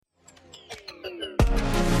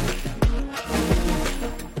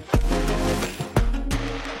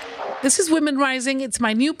This is Women Rising. It's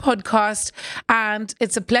my new podcast, and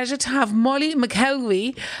it's a pleasure to have Molly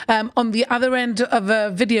McElwee on the other end of a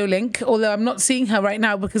video link, although I'm not seeing her right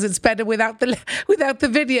now because it's better without the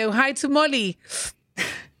video. Hi to Molly.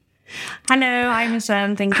 Hello, hi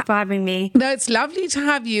Michelle. Thank you for having me. No, it's lovely to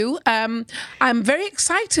have you. I'm very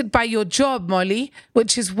excited by your job, Molly,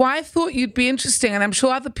 which is why I thought you'd be interesting, and I'm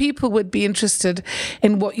sure other people would be interested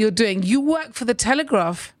in what you're doing. You work for The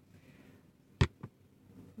Telegraph.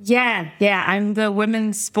 Yeah. I'm the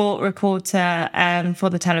women's sport reporter for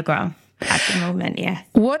The Telegraph at the moment, yeah.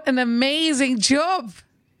 What an amazing job.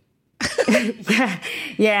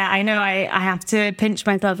 Yeah, I know. I have to pinch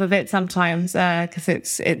myself a bit sometimes because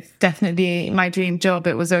it's definitely my dream job.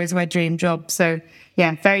 It was always my dream job. So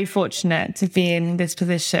yeah, very fortunate to be in this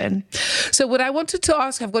position. So what I wanted to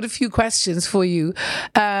ask, I've got a few questions for you.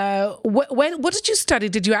 What did you study?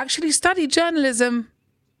 Did you actually study journalism?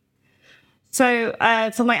 So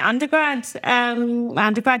for my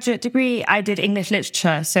undergraduate degree, I did English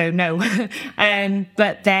literature, so no.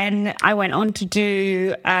 But then I went on to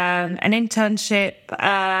do an internship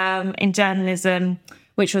in journalism,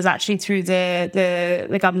 which was actually through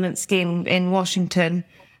the government scheme in Washington,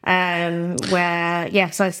 so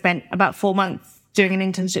I spent about 4 months doing an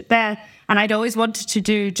internship there. And I'd always wanted to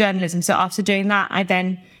do journalism. So after doing that, I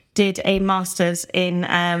then did a master's in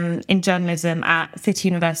journalism at City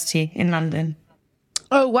University in London.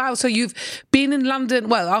 Oh, wow. So you've been in London.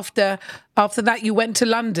 Well, after that, you went to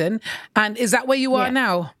London. And is that where you are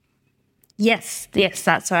now? Yes,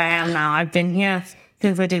 that's where I am now. I've been here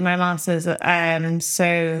since I did my master's.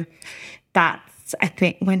 So that's, I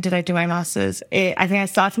think, when did I do my master's? I think I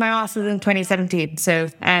started my master's in 2017. So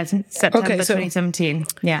September 2017.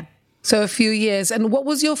 Yeah. So a few years. And what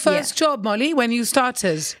was your first job, Molly, when you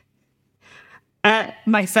started?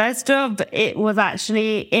 My first job, it was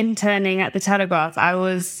actually interning at the Telegraph. When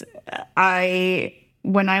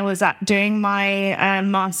I was doing my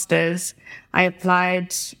master's, I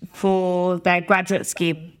applied for their graduate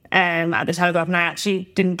scheme at the Telegraph, and I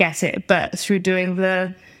actually didn't get it. But through doing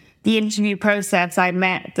the interview process, I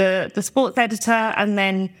met the sports editor, and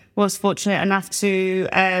then was fortunate enough to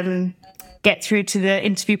get through to the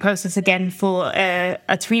interview process again for a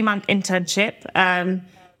 3-month internship,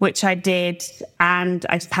 which I did, and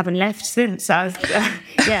I just haven't left since. I was,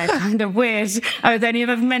 kind of weird. I was only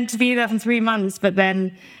ever meant to be there for 3 months, but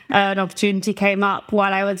then an opportunity came up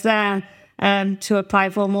while I was there to apply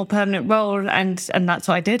for a more permanent role, and that's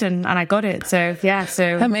what I did, and I got it. So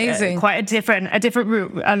amazing. Quite a different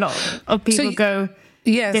route. A lot of people go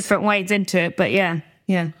different ways into it, but yeah.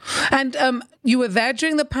 And you were there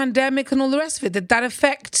during the pandemic and all the rest of it. Did that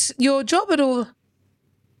affect your job at all?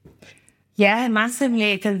 Yeah,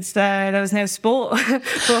 massively, because there was no sport.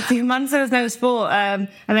 For a few months, there was no sport. And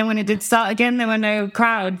then when it did start again, there were no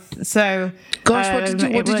crowds. So, gosh, what did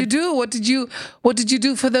you do? What did you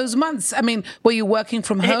do for those months? I mean, were you working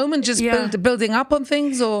from home and just building up on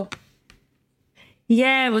things, or?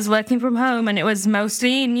 Yeah, I was working from home, and it was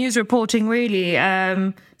mostly news reporting, really.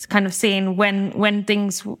 It's kind of seeing when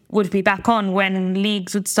things would be back on, when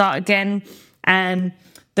leagues would start again, and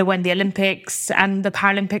when the Olympics and the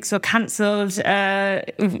Paralympics were cancelled,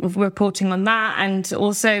 reporting on that, and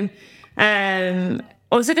also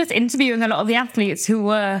just interviewing a lot of the athletes who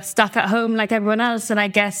were stuck at home like everyone else, and I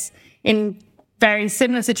guess in very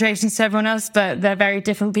similar situations to everyone else, but they're very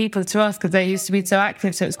different people to us because they used to be so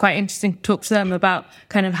active. So it's quite interesting to talk to them about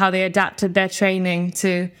kind of how they adapted their training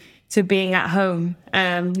to being at home.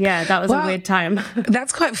 That was a weird time.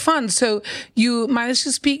 That's quite fun. So you managed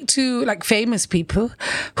to speak to like famous people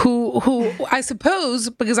who I suppose,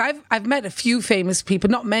 because I've met a few famous people,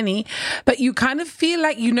 not many, but you kind of feel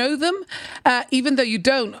like you know them, even though you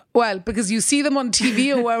don't. Well, because you see them on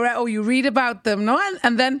TV or you read about them, no?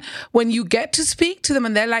 And then when you get to speak to them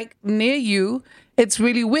and they're like near you, it's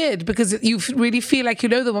really weird because you really feel like you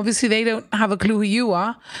know them. Obviously, they don't have a clue who you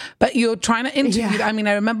are, but you're trying to interview. I mean,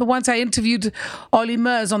 I remember once I interviewed Ollie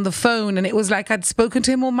Murs on the phone, and it was like I'd spoken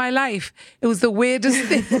to him all my life. It was the weirdest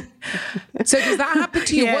thing. So does that happen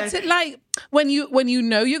to you? Yeah. What's it like when you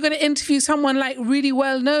know you're going to interview someone like really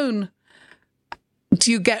well known?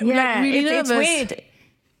 Do you get like really nervous? It's weird.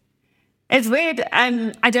 It's weird.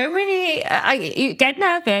 I don't really. You get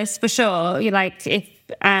nervous for sure. You like if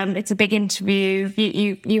it's a big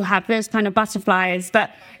interview. You have those kind of butterflies,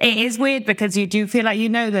 but it is weird because you do feel like you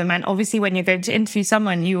know them. And obviously when you're going to interview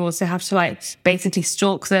someone, you also have to like basically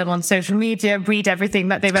stalk them on social media, read everything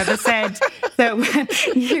that they've ever said. So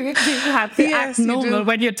you have to act normal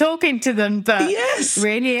when you're talking to them, but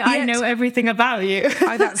really, I know everything about you.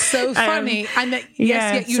 Oh, that's so funny. And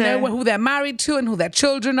yet you know who they're married to and who their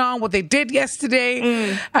children are, what they did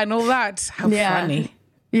yesterday, and all that. How funny.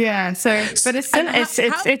 Yeah. So, but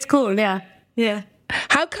it's cool. Yeah. Yeah.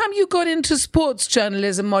 How come you got into sports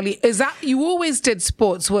journalism, Molly? Is that you always did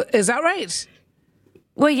sports? Is that right?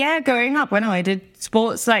 Well, yeah, growing up, when I did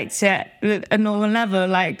sports like at a normal level,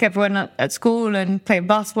 like everyone at school and playing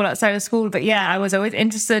basketball outside of school. But yeah, I was always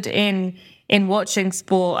interested in watching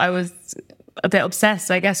sport. I was a bit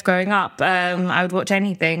obsessed, I guess, growing up. I would watch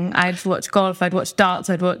anything. I'd watch golf, I'd watch darts,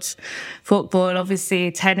 I'd watch football,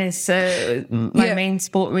 obviously tennis, my main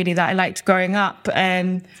sport really that I liked growing up.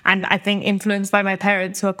 And I think influenced by my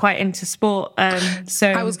parents who are quite into sport.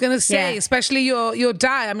 So I was going to say, especially your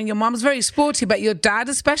dad. I mean, your mom's very sporty, but your dad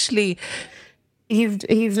especially.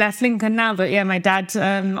 He's left Lincoln now, but yeah, my dad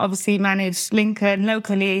obviously managed Lincoln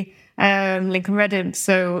locally. Lincoln Redden.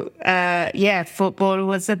 So, football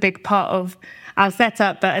was a big part of our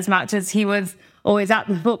setup. But as much as he was always at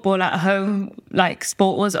the football at home, like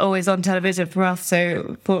sport was always on television for us.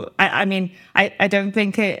 So, I don't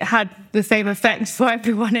think it had the same effect for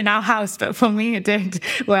everyone in our house, but for me it did,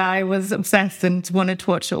 where I was obsessed and wanted to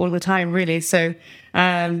watch it all the time, really. So,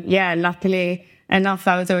 luckily enough,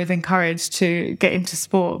 I was always encouraged to get into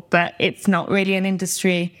sport, but it's not really an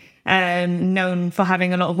industry known for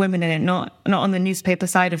having a lot of women in it, not on the newspaper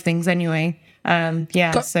side of things anyway. So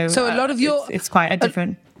a lot of it's quite a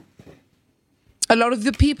different. A lot of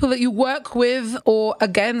the people that you work with or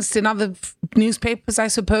against in other newspapers, I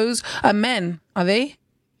suppose, are men, are they?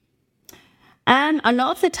 A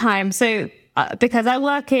lot of the time. So because I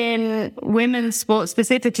work in women's sports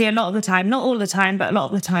specifically, a lot of the time, not all the time, but a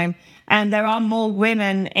lot of the time, and there are more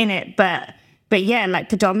women in it, but yeah, like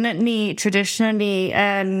predominantly, traditionally,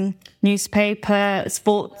 newspaper,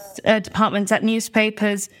 sports departments at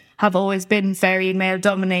newspapers have always been very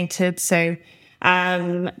male-dominated. So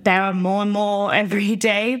there are more and more every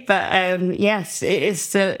day. But yes,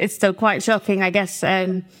 it's still quite shocking, I guess.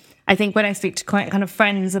 I think when I speak to quite kind of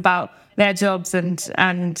friends about their jobs and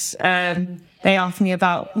they ask me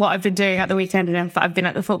about what I've been doing at the weekend, and if I've been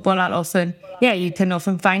at the football a lot. And yeah, you can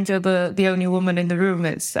often find you're the only woman in the room.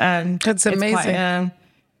 That's amazing. Quite,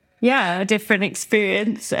 a different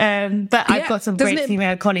experience. But I've got some great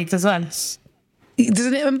female colleagues as well.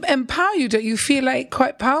 Doesn't it empower you? Don't you feel like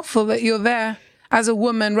quite powerful that you're there as a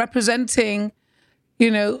woman representing,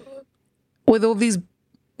 with all these,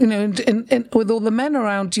 with all the men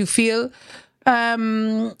around? Do you feel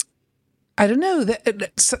I don't know,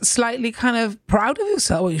 slightly kind of proud of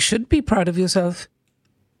yourself, or you should be proud of yourself?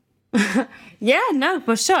 Yeah, no,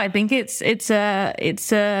 for sure. I think it's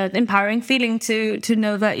an empowering feeling to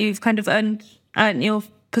know that you've kind of earned your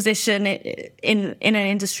position in an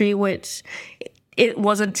industry which it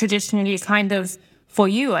wasn't traditionally kind of for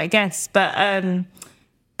you, I guess. But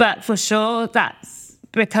for sure, that's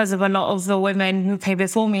because of a lot of the women who came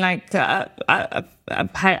before me. Like I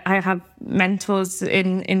have mentors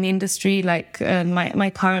in the industry, like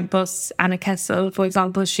my current boss, Anna Kessel, for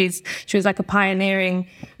example. She was like a pioneering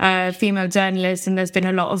female journalist, and there's been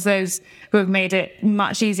a lot of those who have made it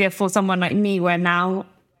much easier for someone like me, where now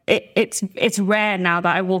it's rare now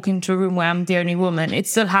that I walk into a room where I'm the only woman. It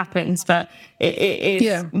still happens, but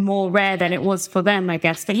it's more rare than it was for them, I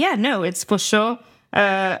guess. But yeah, no, it's for sure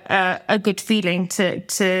a good feeling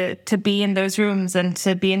to be in those rooms, and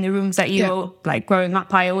to be in the rooms that you're like growing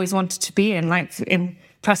up. I always wanted to be in, like in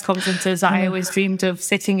press conferences that I always dreamed of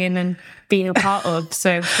sitting in and being a part of.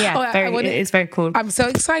 So yeah, it's very cool. I'm so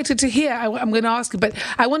excited to hear. I'm going to ask you, but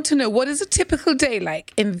I want to know, what is a typical day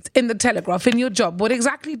like in the Telegraph, in your job? What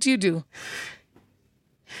exactly do you do?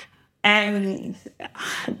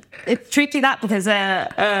 It's tricky that, because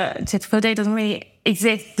a typical day doesn't really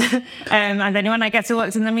exist. And anyone I guess who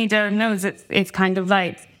works in the media knows it's kind of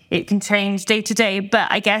like it can change day to day.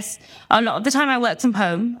 But I guess a lot of the time I work from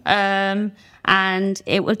home, and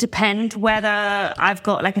it will depend whether I've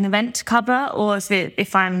got like an event to cover, or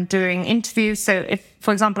if I'm doing interviews. So if,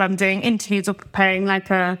 for example, I'm doing interviews or preparing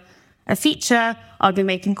like a feature, I'll be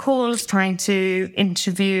making calls, trying to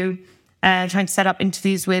set up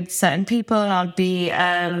interviews with certain people. I'll be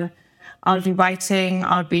writing,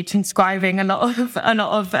 I'll be transcribing a lot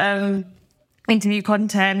of interview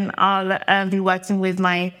content. I'll be working with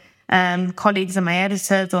my colleagues and my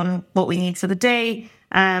editors on what we need for the day.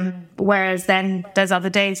 Whereas then there's other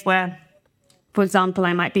days where for example,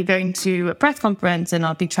 I might be going to a press conference and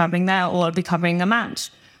I'll be traveling there, or I'll be covering a match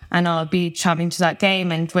and I'll be traveling to that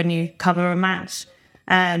game. And when you cover a match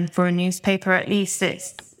for a newspaper, at least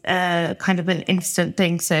it's kind of an instant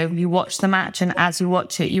thing. So you watch the match, and as you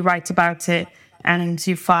watch it, you write about it, and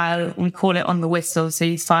you file, we call it on the whistle. So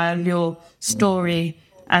you file your story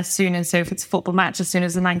as soon as, so if it's a football match, as soon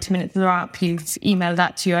as the 90 minutes are up, you email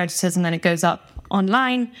that to your editors, and then it goes up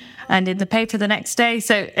online and in the paper the next day.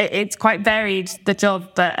 So it's quite varied, the job.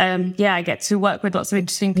 But I get to work with lots of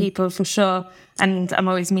interesting people for sure. And I'm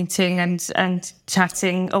always meeting and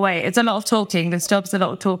chatting away. It's a lot of talking. This job's a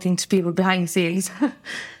lot of talking to people behind the scenes.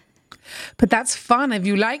 But that's fun. If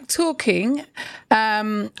you like talking,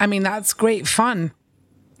 that's great fun.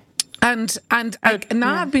 And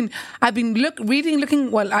now I've been looking.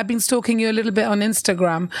 Well, I've been stalking you a little bit on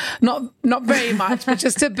Instagram, not very much, but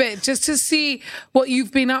just a bit, just to see what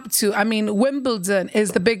you've been up to. I mean, Wimbledon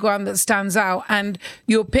is the big one that stands out, and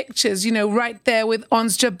your pictures, right there with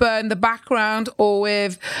Ons Jabeur in the background, or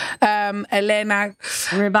with Elena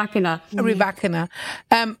Rybakina.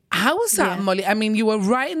 How was that, Molly? I mean, you were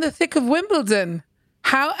right in the thick of Wimbledon.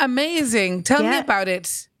 How amazing! Tell me about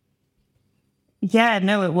it. Yeah,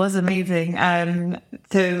 no, it was amazing.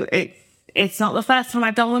 So it's not the first time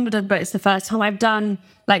I've done Wimbledon, but it's the first time I've done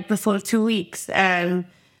the full 2 weeks.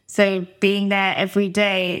 So being there every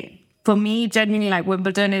day, for me, genuinely,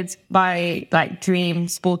 Wimbledon is my dream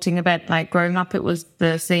sporting event. Growing up, it was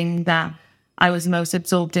the thing that I was most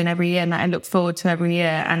absorbed in every year, and that I look forward to every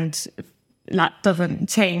year. And that doesn't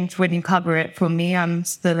change when you cover it. For me, I'm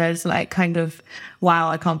still as wow,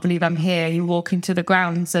 I can't believe I'm here. You walk into the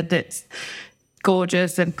grounds and it's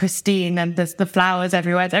gorgeous and pristine, and there's the flowers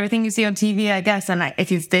everywhere. It's everything you see on TV, I guess. And if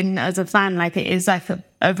you've been as a fan, it is a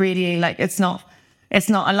really it's not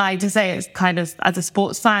a lie to say, it's kind of, as a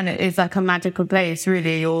sports fan, it is a magical place,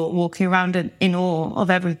 really. You're walking around in awe of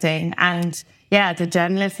everything. And yeah, the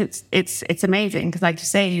journalists, it's amazing, because like you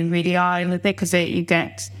say, you really are in the thick of it. You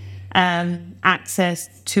get access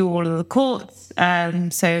to all of the courts.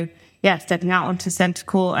 So yeah, stepping out onto centre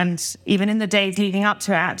court, and even in the days leading up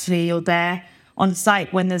to it, actually, you're there on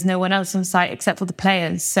site when there's no one else on site except for the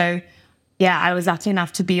players. So yeah, I was lucky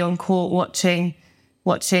enough to be on court watching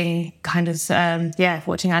watching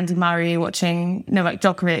Andy Murray, watching Novak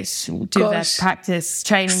Djokovic do their practice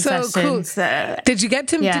training sessions. Cool. Did you get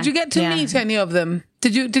to meet any of them?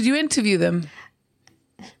 Did you interview them?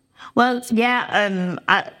 Well, yeah,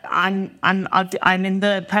 I'm in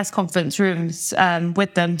the press conference rooms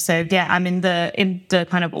with them. So yeah, I'm in the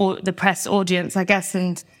kind of the press audience, I guess,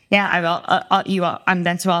 and yeah, I'm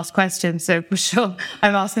then to ask questions. So for sure,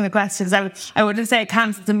 I'm asking the questions. I wouldn't say I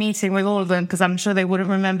cancelled the meeting with all of them, because I'm sure they wouldn't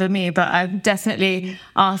remember me. But I've definitely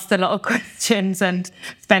asked a lot of questions and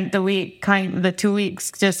spent the 2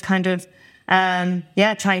 weeks just kind of trying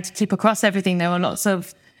to keep across everything. There were lots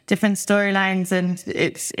of different storylines, and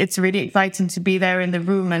it's really exciting to be there in the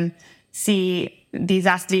room and see these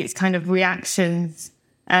athletes' kind of reactions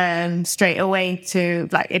straight away to,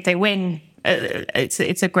 if they win.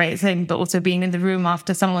 It's a great thing, but also being in the room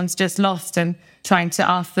after someone's just lost and trying to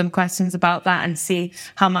ask them questions about that and see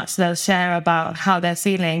how much they'll share about how they're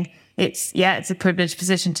feeling. It's a privileged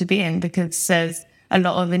position to be in, because there's a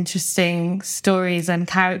lot of interesting stories and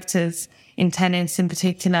characters in tennis in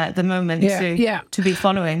particular at the moment to be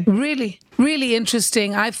following. Really, really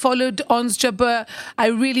interesting. I followed Ons Jabeur. I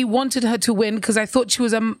really wanted her to win, because I thought she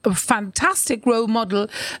was a fantastic role model,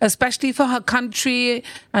 especially for her country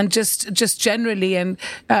and just generally. And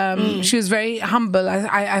she was very humble.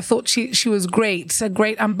 I thought she was great, a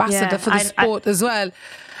great ambassador for the sport as well.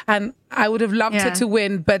 And I would have loved her to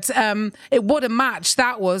win. But what a match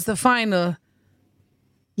that was, the final.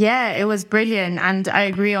 Yeah, it was brilliant, and I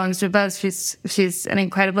agree on Jabeur. She's an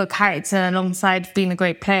incredible character alongside being a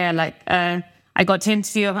great player. I got to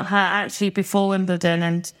interview her actually before Wimbledon,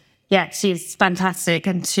 and yeah, she's fantastic,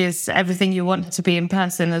 and she's everything you want her to be in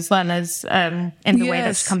person, as well as in the way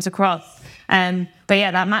that she comes across. But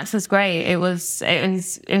yeah, that match was great. It was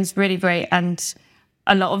really great, and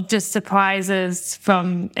a lot of just surprises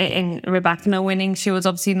in Rybakina winning. She was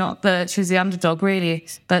obviously she was the underdog, really,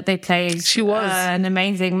 but they played. She was an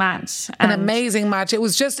amazing match. An amazing match. It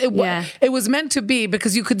was just it was meant to be,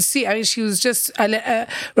 because you could see. I mean, she was just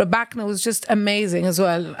Rybakina was just amazing as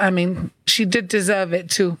well. I mean, she did deserve it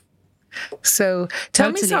too. So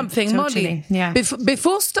tell me something, Molly. Yeah.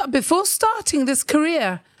 Before starting this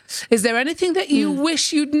career, is there anything that you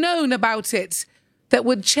wish you'd known about it that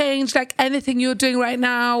would change, anything you're doing right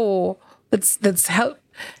now, or that's help?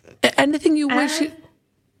 Anything you wish?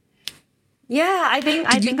 Yeah, I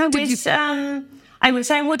wish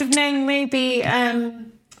I would have known maybe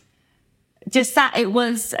just that it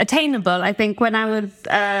was attainable. I think when I was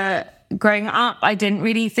growing up, I didn't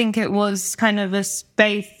really think it was kind of a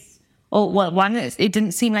space, it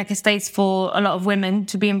didn't seem like a space for a lot of women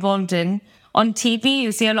to be involved in. On TV,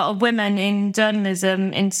 you see a lot of women in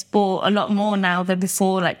journalism, in sport, a lot more now than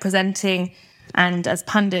before, like presenting and as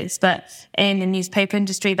pundits. But in the newspaper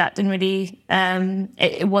industry, that didn't really,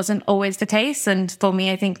 it wasn't always the case. And for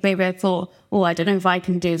me, I think maybe I thought, I don't know if I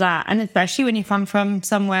can do that. And especially when you come from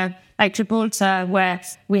somewhere like Gibraltar, where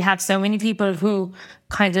we have so many people who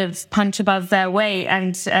kind of punch above their weight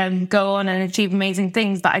and go on and achieve amazing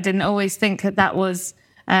things. But I didn't always think that was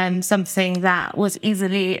something that was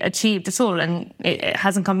easily achieved at all. And it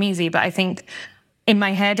hasn't come easy. But I think in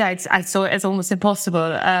my head, I saw it as almost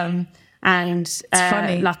impossible. And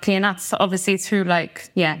luckily enough, obviously through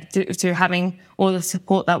through having all the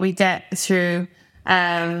support that we get through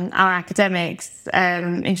our academics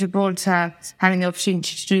in Gibraltar, having the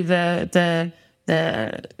opportunity to do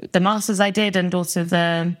the masters I did, and also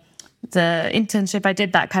the internship I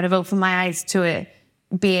did, that kind of opened my eyes to it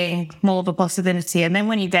being more of a possibility. And then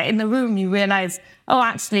when you get in the room, you realize,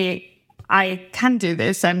 actually, I can do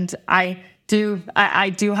this, and I do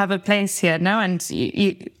have a place here. No, and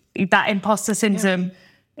that imposter syndrome,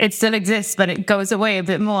 it still exists, but it goes away a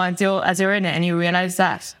bit more as you're in it, and you realize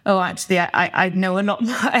that, actually, I know a lot.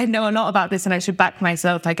 I know a lot about this, and I should back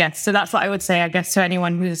myself, I guess. So that's what I would say, I guess, to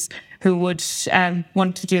anyone who would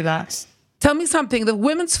want to do that. Tell me something. The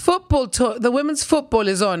women's football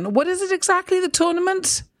is on. What is it exactly? The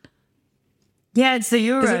tournament? Yeah, it's the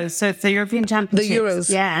Euros. So it's the European Championships. The Euros.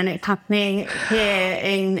 Yeah, and it's happening here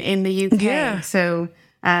in the UK. Yeah. So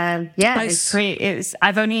nice.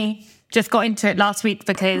 I've only just got into it last week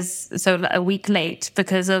a week late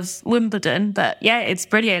because of Wimbledon. But yeah, it's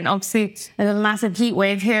brilliant. Obviously, there's a massive heat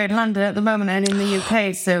wave here in London at the moment and in the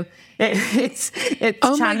UK. So it's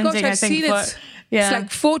oh challenging. My gosh, I've seen it. Yeah. It's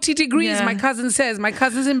like 40 degrees, Yeah. my cousin says. My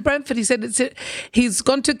cousin's in Brentford. He said he's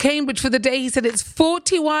gone to Cambridge for the day. He said it's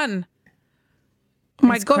 41.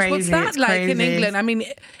 My gosh, crazy. What's that It's like crazy. in England? I mean,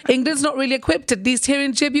 England's not really equipped. At least here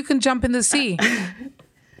in Gib, you can jump in the sea.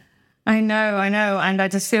 I know. And I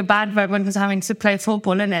just feel bad for everyone who's having to play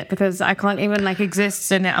football in it, because I can't even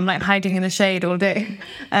exist in it. I'm hiding in the shade all day.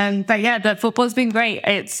 But yeah, the football's been great.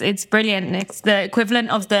 It's brilliant. It's the equivalent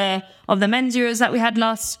of the men's Euros that we had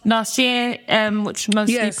last year, which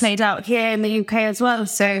mostly played out here in the UK as well.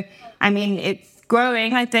 So, I mean, it's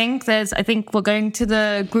growing, I think. I think we're going to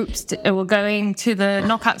the groups, we're going to the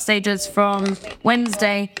knockout stages from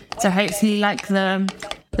Wednesday. So hopefully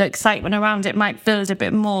the excitement around it might build a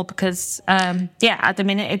bit more, because at the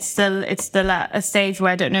minute it's still at a stage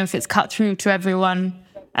where I don't know if it's cut through to everyone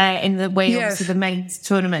in the way obviously the men's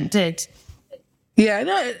tournament did. Yeah,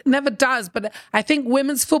 no, it never does. But I think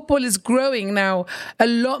women's football is growing now. A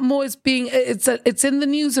lot more is it's in the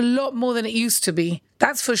news a lot more than it used to be.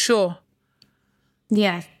 That's for sure.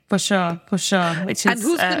 Yeah, for sure. Which is and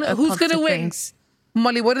who's gonna win? Things.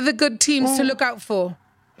 Molly, what are the good teams to look out for?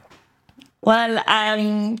 Well,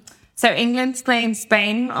 so England's playing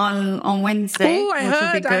Spain on Wednesday. Oh, I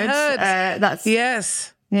heard.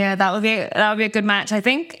 Yes. Yeah, that would be a good match. I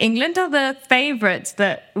think England are the favourites,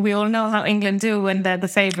 but we all know how England do when they're the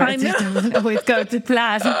favourites. It doesn't always go to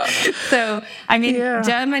plan. So, I mean,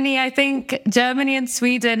 Germany and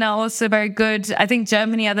Sweden are also very good. I think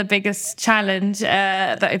Germany are the biggest challenge.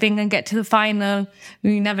 That if England get to the final,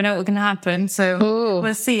 you never know what's going to happen. So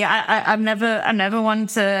we'll see. I'm never one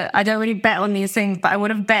to. I don't really bet on these things, but I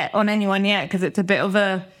wouldn't bet on anyone yet, because it's a bit of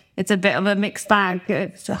a mixed bag.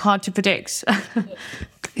 It's hard to predict.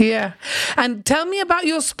 Yeah. And tell me about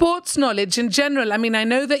your sports knowledge in general. I mean, I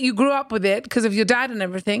know that you grew up with it because of your dad and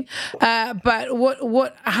everything.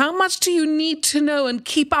 But how much do you need to know and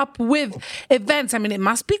keep up with events? I mean, it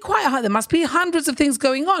must be quite hard. There must be hundreds of things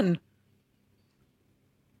going on.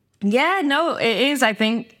 Yeah, no, it is. I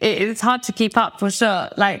think it's hard to keep up for sure.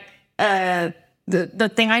 The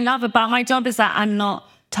thing I love about my job is that I'm not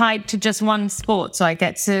tied to just one sport. So I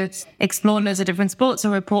get to explore loads of different sports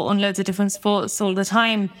or report on loads of different sports all the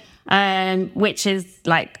time, which is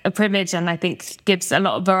a privilege, and I think gives a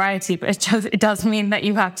lot of variety, but it does mean that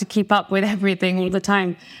you have to keep up with everything all the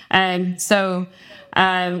time. So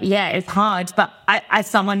it's hard. But as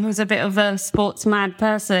someone who's a bit of a sports mad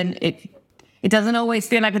person, it doesn't always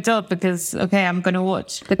feel like a job because, okay, I'm going to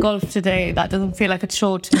watch the golf today. That doesn't feel like a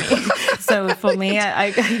chore to me. So for me,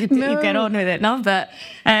 you get on with it, no? But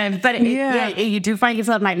you do find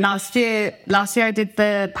yourself, like last year I did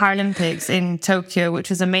the Paralympics in Tokyo,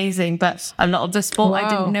 which was amazing. But a lot of the sport I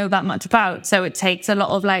didn't know that much about. So it takes a lot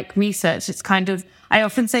of like research. It's kind of, I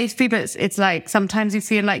often say to people, it's like sometimes you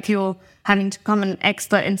feel like you're having to become an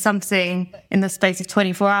expert in something in the space of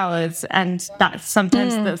 24 hours. And that's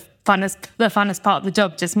sometimes the funnest part of the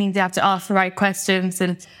job. Just means you have to ask the right questions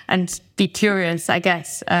and be curious, I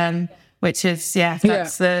guess, which is,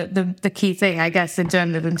 that's the key thing, I guess, in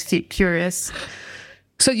journalism, to be curious.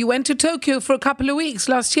 So you went to Tokyo for a couple of weeks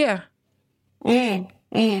last year? Yes,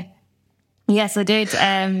 I did.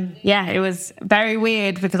 It was very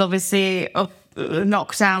weird because obviously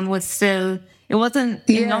lockdown was still... It wasn't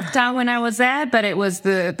in lockdown when I was there, but it was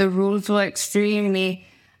the rules were extremely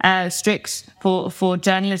strict for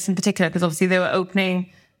journalists in particular, because obviously they were opening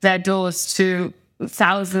their doors to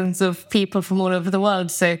thousands of people from all over the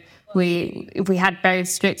world. So we had very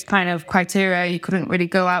strict kind of criteria. You couldn't really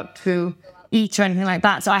go out to eat or anything like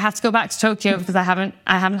that. So I have to go back to Tokyo because I haven't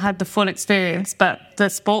had the full experience. But the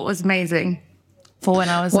sport was amazing for when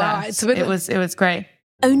I was there. It was great.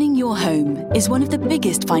 Owning your home is one of the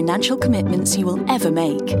biggest financial commitments you will ever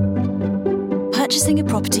make. Purchasing a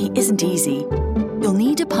property isn't easy. You'll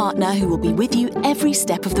need a partner who will be with you every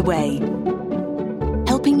step of the way,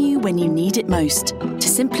 helping you when you need it most to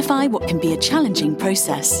simplify what can be a challenging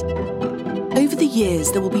process. Over the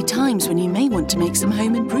years, there will be times when you may want to make some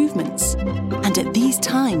home improvements. And at these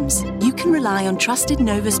times, you can rely on trusted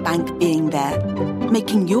Novus Bank being there,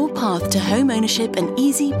 making your path to home ownership an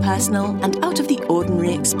easy, personal and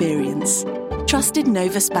out-of-the-ordinary experience. Trusted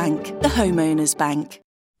Novus Bank, the homeowner's bank.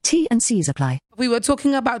 T&Cs apply. We were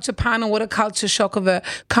talking about Japan and what a culture shock of a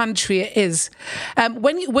country it is.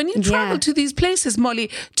 When you travel to these places,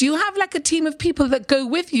 Molly, do you have like a team of people that go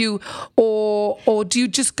with you, or do you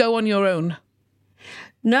just go on your own?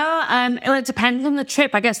 No, it depends on the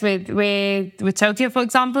trip. I guess with Tokyo, for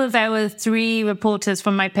example, there were 3 reporters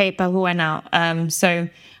from my paper who went out. So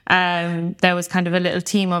there was kind of a little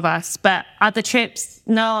team of us. But other trips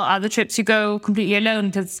you go completely alone,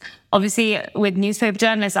 because obviously with newspaper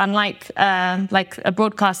journalists, unlike like a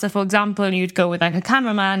broadcaster, for example, you'd go with like a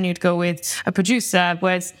cameraman, you'd go with a producer.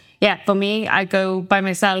 Whereas, for me, I go by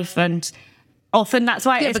myself, and often that's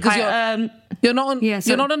why it's because quite... You're not on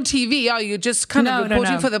TV, are you? Just kind of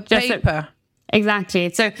reporting for the paper.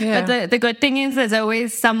 Exactly. So but the good thing is there's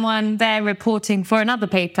always someone there reporting for another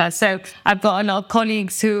paper. So I've got a lot of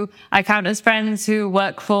colleagues who I count as friends who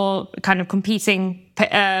work for kind of competing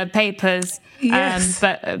papers. Yes.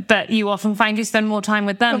 But you often find you spend more time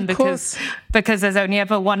with them because there's only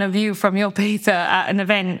ever one of you from your paper at an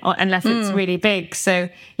event, unless it's really big. So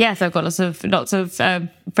yes, I've got lots of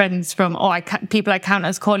friends from people I count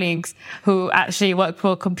as colleagues who actually work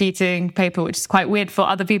for a competing paper, which is quite weird for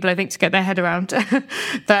other people, I think, to get their head around.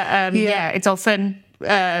 But it's often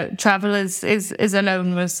travel is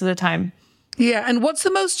alone most of the time. Yeah, and what's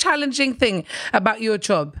the most challenging thing about your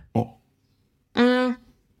job?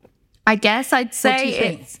 I guess I'd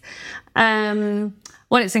say it's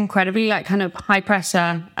it's incredibly like kind of high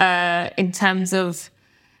pressure in terms of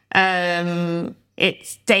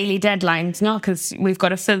it's daily deadlines, not because we've got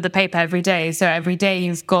to fill the paper every day. So every day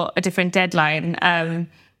you've got a different deadline,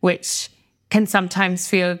 which can sometimes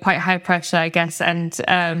feel quite high pressure, I guess.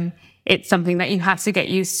 And it's something that you have to get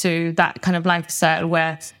used to, that kind of lifestyle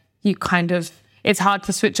where you kind of... It's hard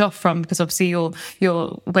to switch off from, because obviously you're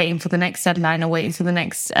waiting for the next deadline, or waiting for the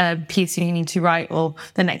next piece you need to write, or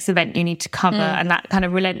the next event you need to cover, and that kind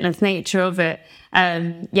of relentless nature of it,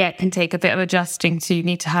 it can take a bit of adjusting. So you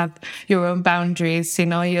need to have your own boundaries.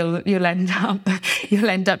 You'll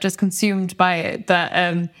end up just consumed by it. But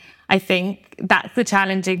I think that's the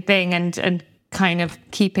challenging thing, and kind of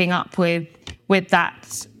keeping up with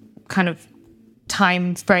that kind of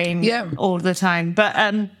time frame all the time. But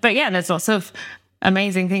there's lots of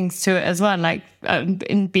amazing things to it as well, like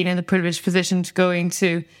in being in the privileged position to going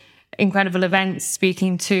to incredible events,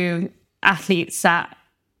 speaking to athletes that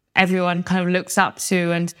everyone kind of looks up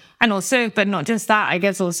to, and also, but not just that, I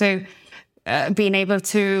guess also being able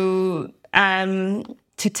to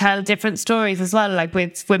tell different stories as well. Like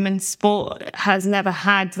with women's sport has never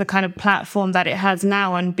had the kind of platform that it has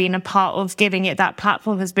now, and being a part of giving it that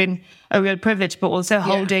platform has been a real privilege, but also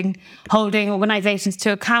holding organizations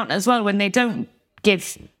to account as well when they don't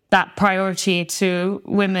give that priority to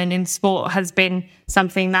women in sport has been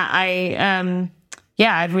something that I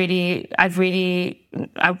I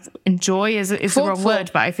enjoy is the wrong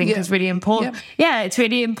word, but I think it's really important. Yeah, it's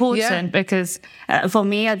really important because for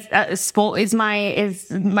me, sport is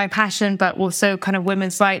my passion, but also kind of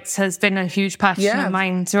women's rights has been a huge passion of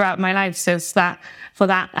mine throughout my life. So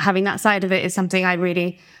having that side of it is something I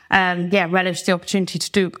really, relish the opportunity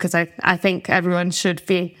to do, because I think everyone should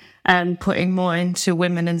be putting more into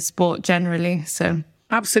women in sport generally. So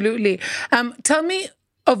absolutely. Tell me,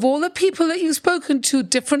 of all the people that you've spoken to,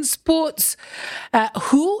 different sports,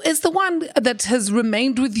 who is the one that has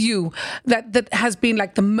remained with you, that has been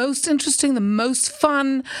like the most interesting, the most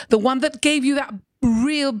fun, the one that gave you that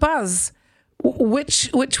real buzz?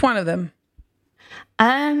 Which one of them?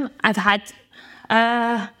 I've had...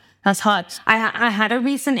 that's hard. I had a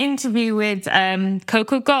recent interview with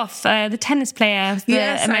Coco Gauff, the tennis player, the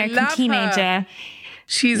American teenager.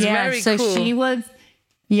 She's very cool.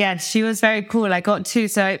 She was very cool.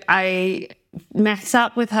 I met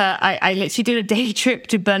up with her. I literally did a day trip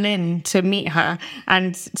to Berlin to meet her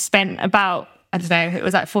and spent about, I don't know, it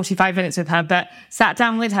was like 45 minutes with her, but sat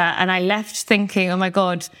down with her and I left thinking, oh my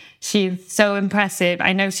God, she's so impressive.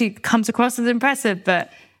 I know she comes across as impressive,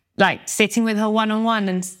 but like sitting with her one-on-one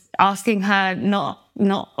and asking her not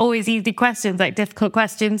always easy questions, like difficult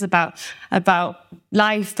questions about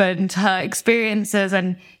life and her experiences,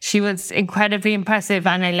 and she was incredibly impressive,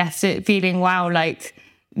 and I left it feeling in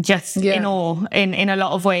awe in a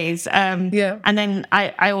lot of ways. And then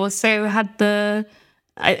I also had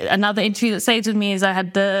another interview that stayed with me is I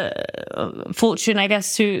had the fortune, I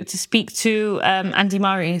guess, to speak to Andy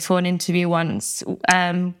Murray for an interview once.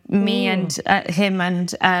 Me and him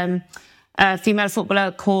and a female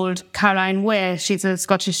footballer called Caroline Weir. She's a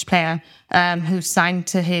Scottish player who's signed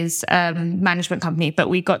to his management company. But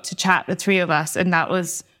we got to chat, the three of us, and that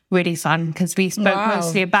was really fun because we spoke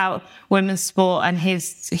mostly about women's sport and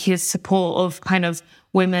his support of kind of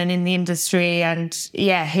women in the industry. And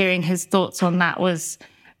hearing his thoughts on that was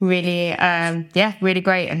really, really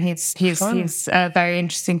great. And he's a very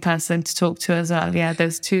interesting person to talk to as well. Yeah,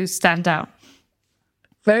 those two stand out.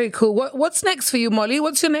 Very cool. What's next for you, Molly?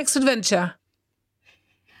 What's your next adventure?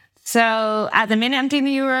 So at the minute, I'm doing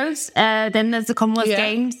the Euros. Then there's the Commonwealth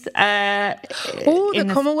Games. The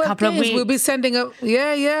Commonwealth Games. We'll be sending up.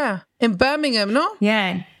 In Birmingham, no?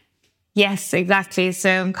 Yeah. Yes, exactly.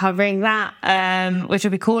 So I'm covering that, which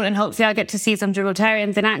will be cool. And hopefully I'll get to see some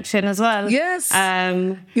Gibraltarians in action as well. Yes,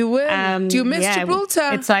 you will. Do you miss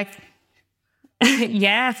Gibraltar? It's like...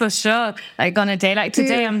 Yeah, for sure. Like on a day like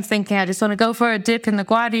today, I'm thinking I just want to go for a dip in the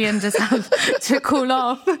Guadi and just have to cool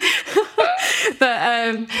off. But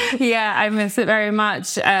I miss it very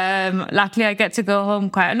much. Luckily, I get to go home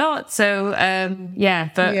quite a lot. So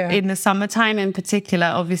in the summertime in particular,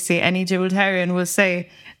 obviously, any Gibraltarian will say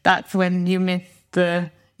that's when you miss the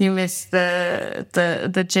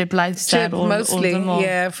Gib lifestyle. Gib mostly,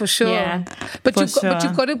 for sure. Yeah, but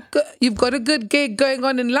you've got a good gig going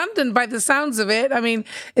on in London by the sounds of it. I mean,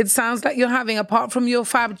 it sounds like you're having, apart from your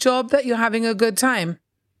fab job, that you're having a good time.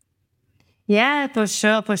 Yeah, for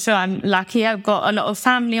sure. I'm lucky. I've got a lot of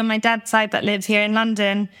family on my dad's side that live here in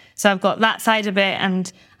London, so I've got that side of it,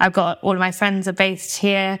 and I've got all of my friends are based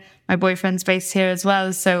here. My boyfriend's based here as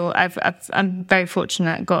well, so I'm very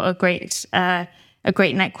fortunate. I've got a great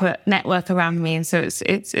network around me, and so it's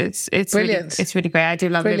brilliant. Really, it's really great. I do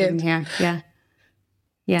love living here. Yeah.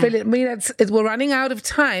 Brilliant. I mean, we're running out of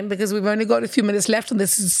time because we've only got a few minutes left on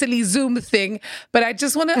this silly Zoom thing. But I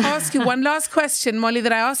just want to ask you one last question, Molly,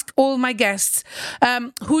 that I ask all my guests.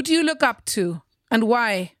 Who do you look up to and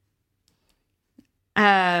why?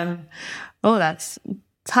 That's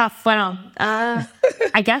tough. Well,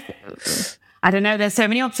 I guess... I don't know, there's so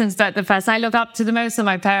many options, but the person I look up to the most are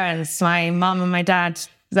my parents, my mum and my dad.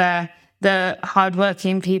 They're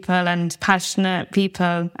hardworking people and passionate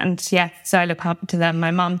people. And so I look up to them.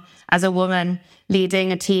 My mum as a woman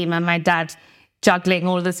leading a team, and my dad juggling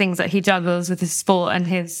all the things that he juggles with his sport and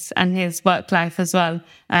his work life as well.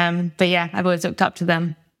 I've always looked up to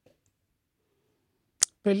them.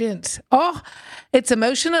 Brilliant. Oh, it's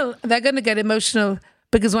emotional. They're going to get emotional.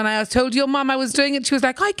 Because when I told your mum I was doing it, she was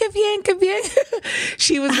like, "I give you."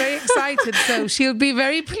 She was very excited. So she'll be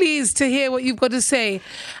very pleased to hear what you've got to say.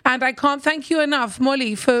 And I can't thank you enough,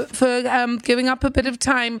 Molly, for giving up a bit of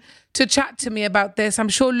time to chat to me about this. I'm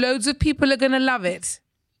sure loads of people are going to love it.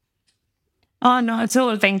 Oh, not at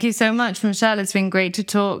all. Thank you so much, Michelle. It's been great to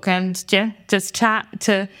talk and just chat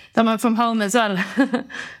to someone from home as well.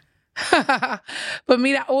 But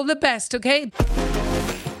Mira, all the best, okay?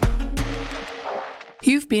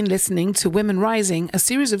 You've been listening to Women Rising, a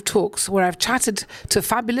series of talks where I've chatted to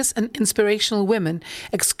fabulous and inspirational women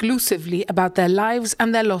exclusively about their lives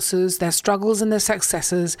and their losses, their struggles and their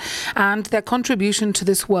successes, and their contribution to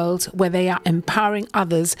this world where they are empowering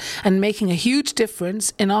others and making a huge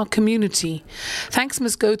difference in our community. Thanks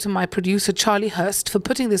must go to my producer Charlie Hurst for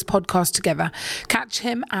putting this podcast together. Catch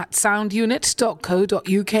him at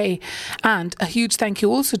soundunit.co.uk. And a huge thank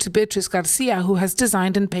you also to Beatrice Garcia, who has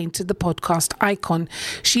designed and painted the podcast icon.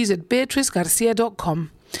 She's at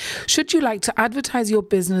beatricegarcia.com. Should you like to advertise your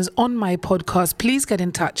business on my podcast, please get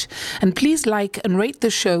in touch. And please like and rate the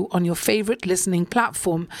show on your favorite listening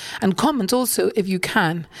platform. And comment also if you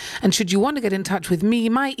can. And should you want to get in touch with me,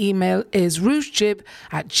 my email is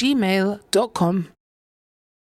rougejib@gmail.com.